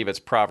 I believe it's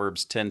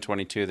Proverbs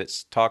 10:22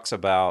 that talks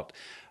about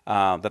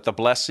that the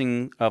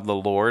blessing of the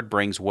Lord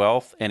brings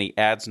wealth, and He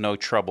adds no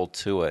trouble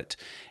to it.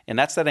 And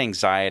that's that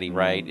anxiety,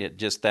 right? It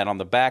just that on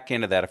the back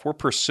end of that, if we're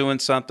pursuing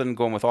something,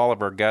 going with all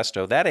of our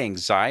gusto, that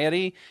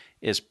anxiety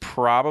is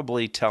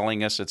probably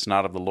telling us it's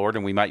not of the Lord,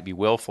 and we might be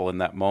willful in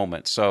that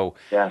moment. So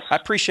yes. I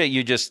appreciate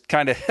you just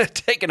kind of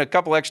taking a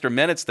couple extra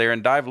minutes there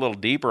and dive a little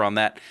deeper on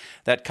that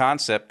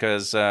concept,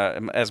 because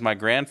as my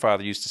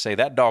grandfather used to say,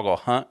 that dog will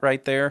hunt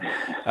right there.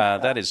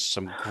 That is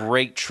some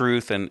great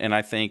truth, and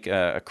I think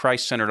a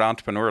Christ-centered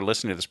entrepreneur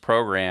listening to this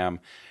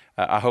program,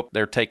 I hope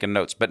they're taking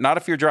notes, but not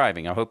if you're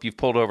driving. I hope you've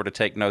pulled over to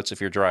take notes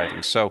if you're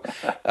driving. So,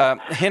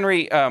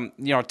 Henry,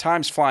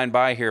 time's flying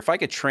by here. If I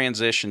could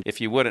transition, if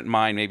you wouldn't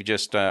mind, maybe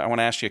just I want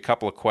to ask you a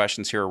couple of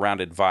questions here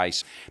around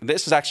advice.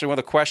 This is actually one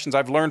of the questions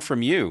I've learned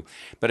from you.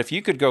 But if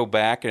you could go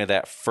back into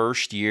that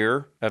first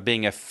year of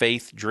being a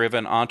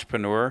faith-driven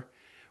entrepreneur,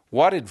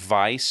 what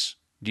advice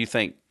do you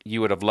think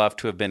you would have loved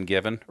to have been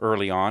given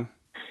early on?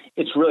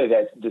 It's really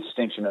that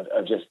distinction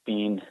of just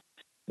being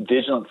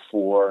vigilant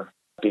for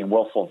being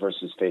willful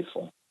versus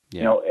faithful.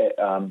 Yeah.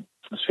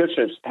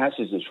 Scripture's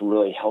passage that's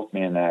really helped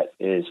me in that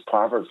is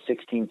Proverbs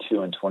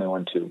 16:2 and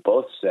 21:2.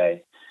 Both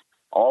say,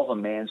 all of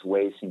a man's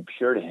ways seem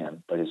pure to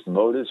him, but his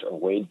motives are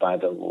weighed by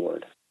the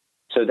Lord.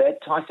 So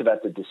that talks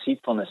about the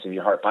deceitfulness of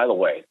your heart. By the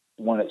way,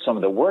 some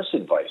of the worst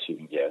advice you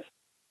can give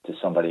to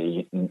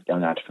somebody, a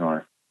young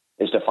entrepreneur,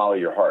 is to follow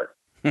your heart.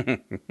 I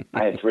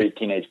had 3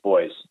 teenage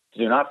boys.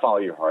 Do not follow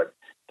your heart.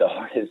 The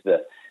heart is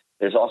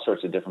there's all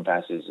sorts of different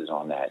passages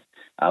on that.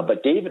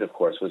 But David, of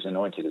course, was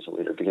anointed as a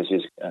leader because he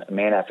was a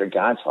man after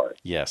God's heart.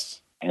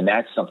 Yes. And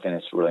that's something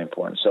that's really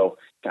important. So,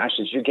 gosh,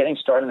 as you're getting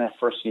started in that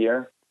first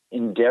year,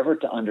 endeavor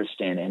to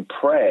understand and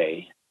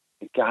pray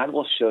that God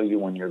will show you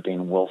when you're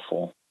being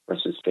willful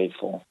versus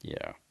faithful.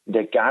 Yeah.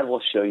 That God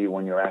will show you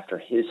when you're after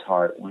His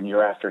heart, when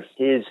you're after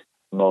His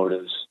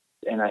motives.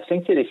 And I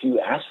think that if you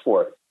ask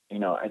for it,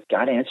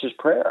 God answers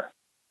prayer.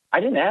 I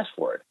didn't ask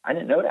for it. I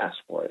didn't know to ask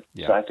for it.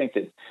 Yeah. So I think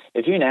that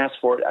if you can ask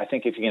for it, I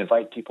think if you can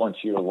invite people into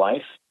your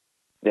life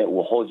that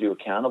will hold you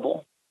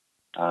accountable,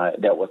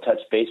 that will touch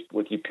base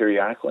with you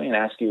periodically and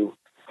ask you,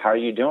 how are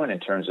you doing in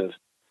terms of,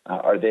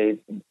 are they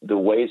the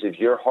ways of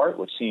your heart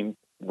which seem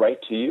right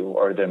to you,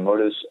 or the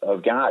motives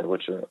of God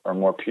which are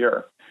more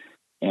pure?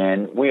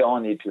 And we all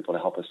need people to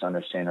help us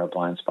understand our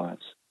blind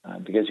spots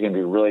because it can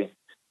be really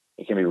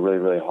it can be really,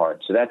 really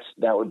hard. So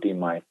that would be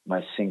my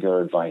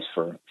singular advice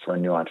for a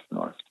new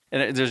entrepreneur.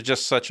 And there's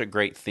just such a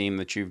great theme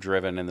that you've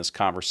driven in this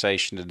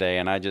conversation today,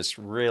 and I just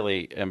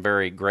really am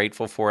very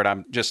grateful for it.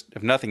 I'm just,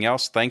 if nothing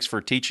else, thanks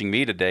for teaching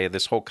me today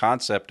this whole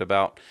concept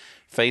about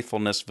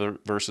faithfulness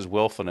versus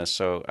willfulness.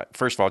 So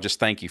first of all, just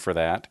thank you for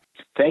that.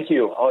 Thank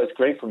you. Oh, it's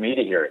great for me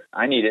to hear it.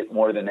 I need it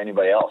more than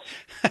anybody else.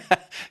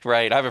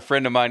 Right. I have a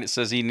friend of mine that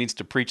says he needs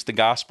to preach the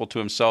gospel to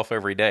himself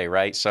every day,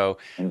 right? So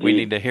Indeed. We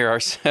need to hear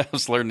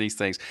ourselves learn these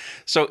things.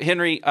 So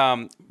Henry,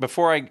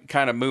 before I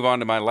kind of move on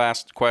to my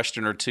last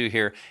question or two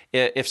here,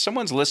 if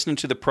someone's listening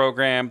to the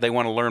program, they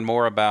want to learn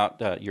more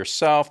about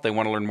yourself, they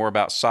want to learn more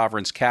about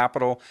Sovereign's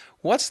Capital,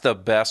 what's the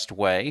best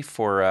way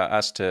for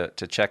us to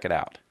check it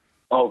out?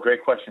 Oh,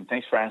 great question.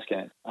 Thanks for asking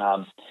it.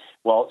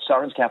 Well,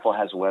 Sovereign's Capital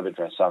has a web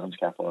address,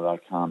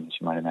 sovereign'scapital.com, as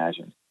you might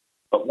imagine.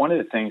 But one of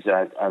the things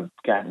that I've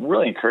gotten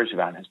really encouraged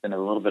about and has been a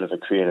little bit of a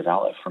creative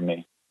outlet for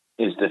me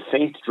is the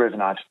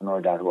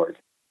faithdrivenentrepreneur.org.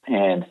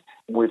 And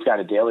we've got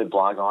a daily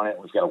blog on it.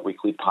 We've got a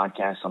weekly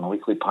podcast. On the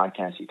weekly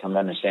podcast, you come to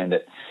understand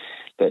that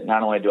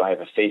not only do I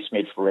have a face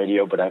made for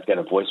radio, but I've got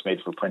a voice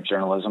made for print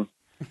journalism.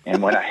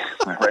 And when I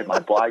write my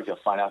blog, you'll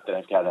find out that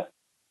I've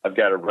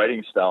got a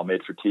writing style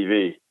made for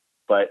TV.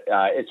 But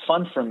it's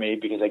fun for me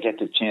because I get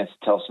the chance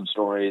to tell some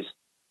stories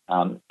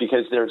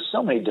because there's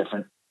so many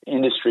different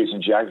industries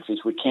and geographies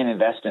we can't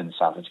invest in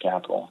Sovereign's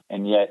Capital.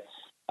 And yet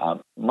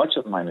much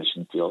of my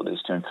mission field is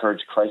to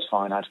encourage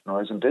Christ-following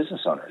entrepreneurs and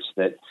business owners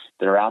that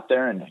are out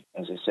there. And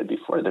as I said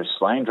before, they're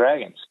slaying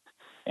dragons.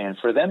 And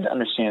for them to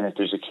understand that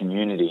there's a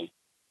community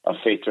of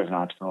faith-driven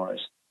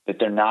entrepreneurs, that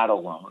they're not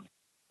alone,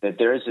 that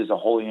theirs is a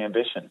holy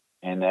ambition,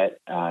 and that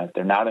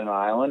they're not an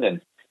island,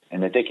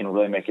 and that they can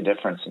really make a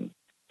difference. And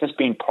just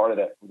being part of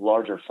that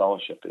larger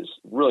fellowship is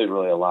really,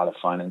 really a lot of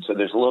fun. And so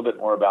there's a little bit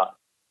more about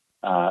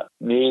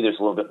me. There's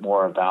a little bit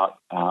more about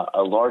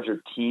a larger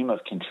team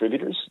of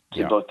contributors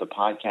to both the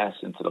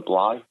podcast and to the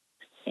blog.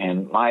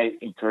 And my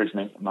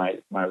encouragement, my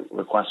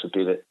request would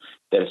be that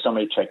if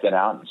somebody checked that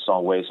out and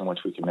saw ways in which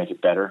we could make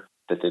it better,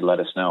 that they'd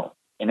let us know.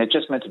 And it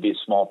just meant to be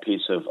a small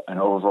piece of an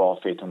overall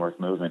faith and work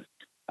movement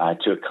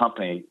to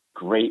accompany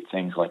great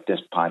things like this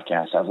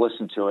podcast. I've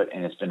listened to it,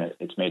 and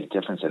it's made a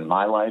difference in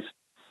my life.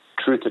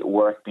 Truth at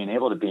Work, being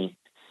able to be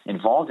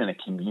involved in a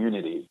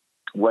community,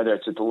 whether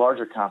it's at the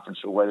larger conference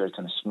or whether it's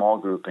in a small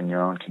group in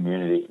your own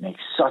community,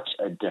 makes such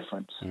a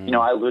difference. Mm. You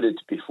know, I alluded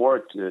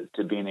before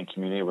to being in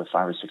community with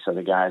 5 or 6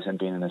 other guys and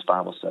being in this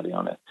Bible study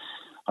on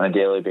a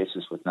daily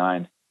basis with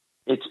 9.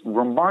 It's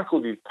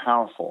remarkably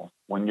powerful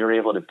when you're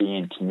able to be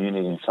in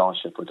community and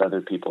fellowship with other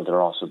people that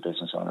are also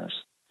business owners.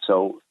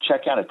 So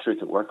check out a Truth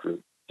at Work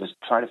group. Just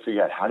try to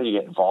figure out how do you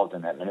get involved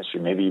in that ministry.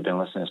 Maybe you've been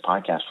listening to this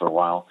podcast for a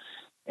while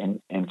and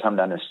come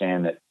to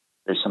understand that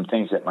there's some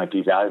things that might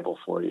be valuable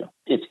for you.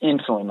 It's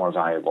infinitely more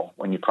valuable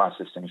when you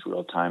process things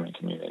real time in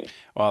community.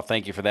 Well,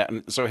 thank you for that.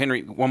 And so,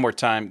 Henry, one more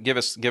time, give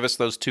us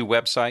those 2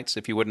 websites,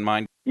 if you wouldn't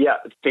mind. Yeah,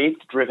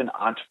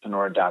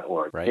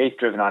 faithdrivenentrepreneur.org. Right.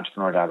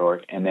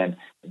 Faithdrivenentrepreneur.org. And then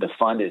the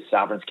fund is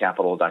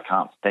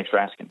sovereign'scapital.com. Thanks for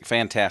asking.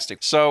 Fantastic.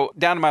 So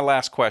down to my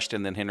last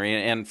question then, Henry.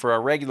 And for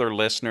our regular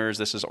listeners,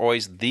 this is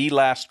always the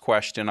last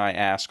question I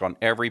ask on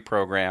every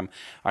program.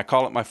 I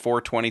call it my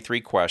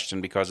 423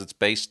 question because it's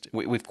based,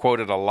 we've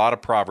quoted a lot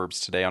of Proverbs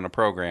today on the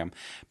program.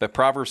 But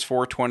Proverbs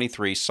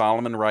 4:23,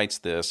 Solomon writes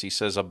this. He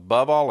says,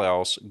 above all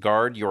else,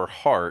 guard your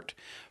heart,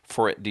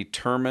 for it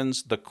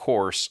determines the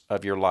course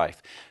of your life.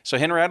 So,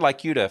 Henry, I'd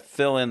like you to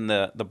fill in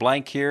the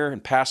blank here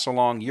and pass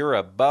along your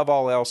above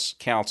all else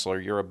counselor,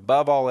 your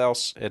above all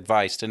else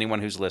advice to anyone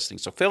who's listening.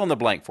 So fill in the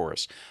blank for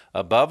us.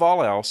 Above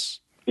all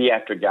else, be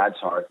after God's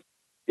heart.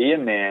 Be a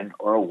man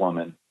or a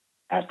woman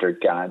after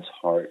God's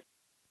heart.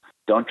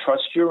 Don't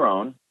trust your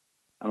own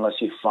unless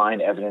you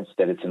find evidence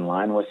that it's in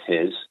line with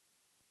His,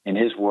 in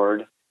His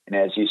word, and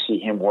as you see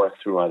Him work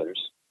through others.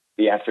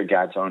 Be after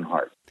God's own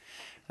heart.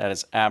 That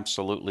is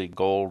absolutely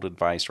gold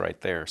advice right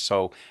there.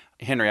 So,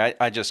 Henry,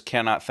 I just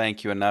cannot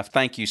thank you enough.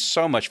 Thank you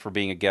so much for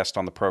being a guest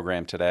on the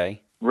program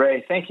today.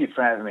 Ray, thank you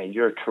for having me.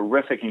 You're a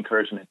terrific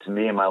encouragement to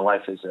me in my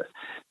life as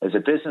a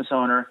business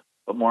owner,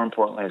 but more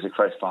importantly, as a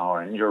Christ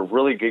follower. And you're a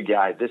really good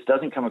guy. This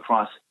doesn't come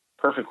across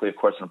perfectly, of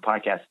course, on a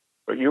podcast,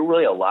 but you're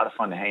really a lot of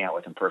fun to hang out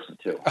with in person,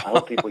 too. I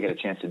hope people get a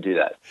chance to do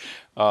that.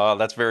 Oh,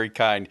 that's very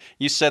kind.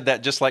 You said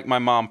that just like my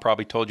mom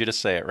probably told you to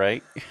say it,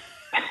 right?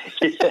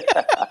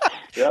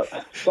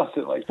 Yep,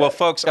 something like that. Well,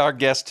 folks, our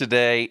guest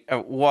today,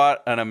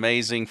 what an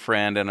amazing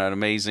friend and an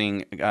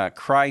amazing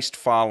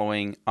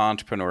Christ-following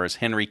entrepreneur is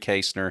Henry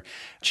Kaestner.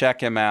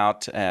 Check him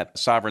out at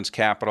Sovereign's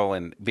Capital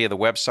and via the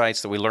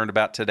websites that we learned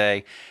about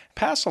today.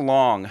 Pass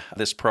along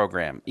this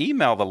program.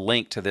 Email the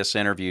link to this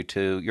interview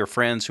to your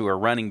friends who are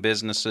running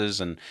businesses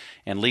and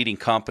leading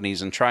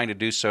companies and trying to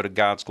do so to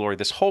God's glory.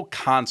 This whole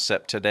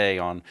concept today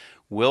on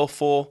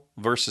willful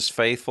versus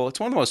faithful, it's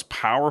one of the most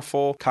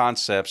powerful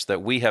concepts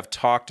that we have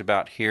talked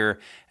about here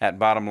at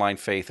Bottom Line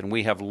Faith, and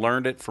we have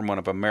learned it from one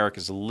of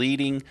America's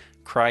leading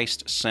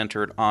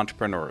Christ-centered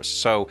entrepreneurs.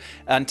 So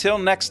until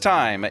next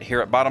time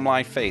here at Bottom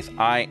Line Faith,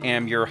 I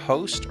am your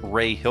host,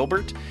 Ray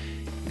Hilbert.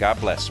 God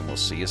bless, and we'll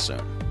see you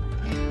soon.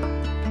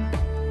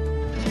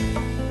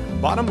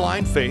 Bottom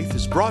Line Faith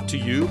is brought to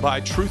you by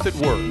Truth at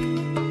Work.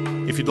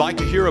 If you'd like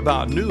to hear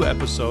about new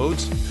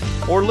episodes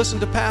or listen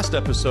to past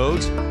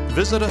episodes,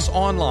 visit us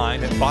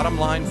online at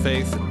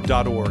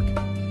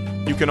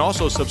bottomlinefaith.org. You can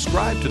also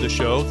subscribe to the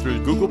show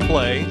through Google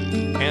Play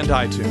and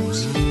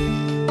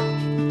iTunes.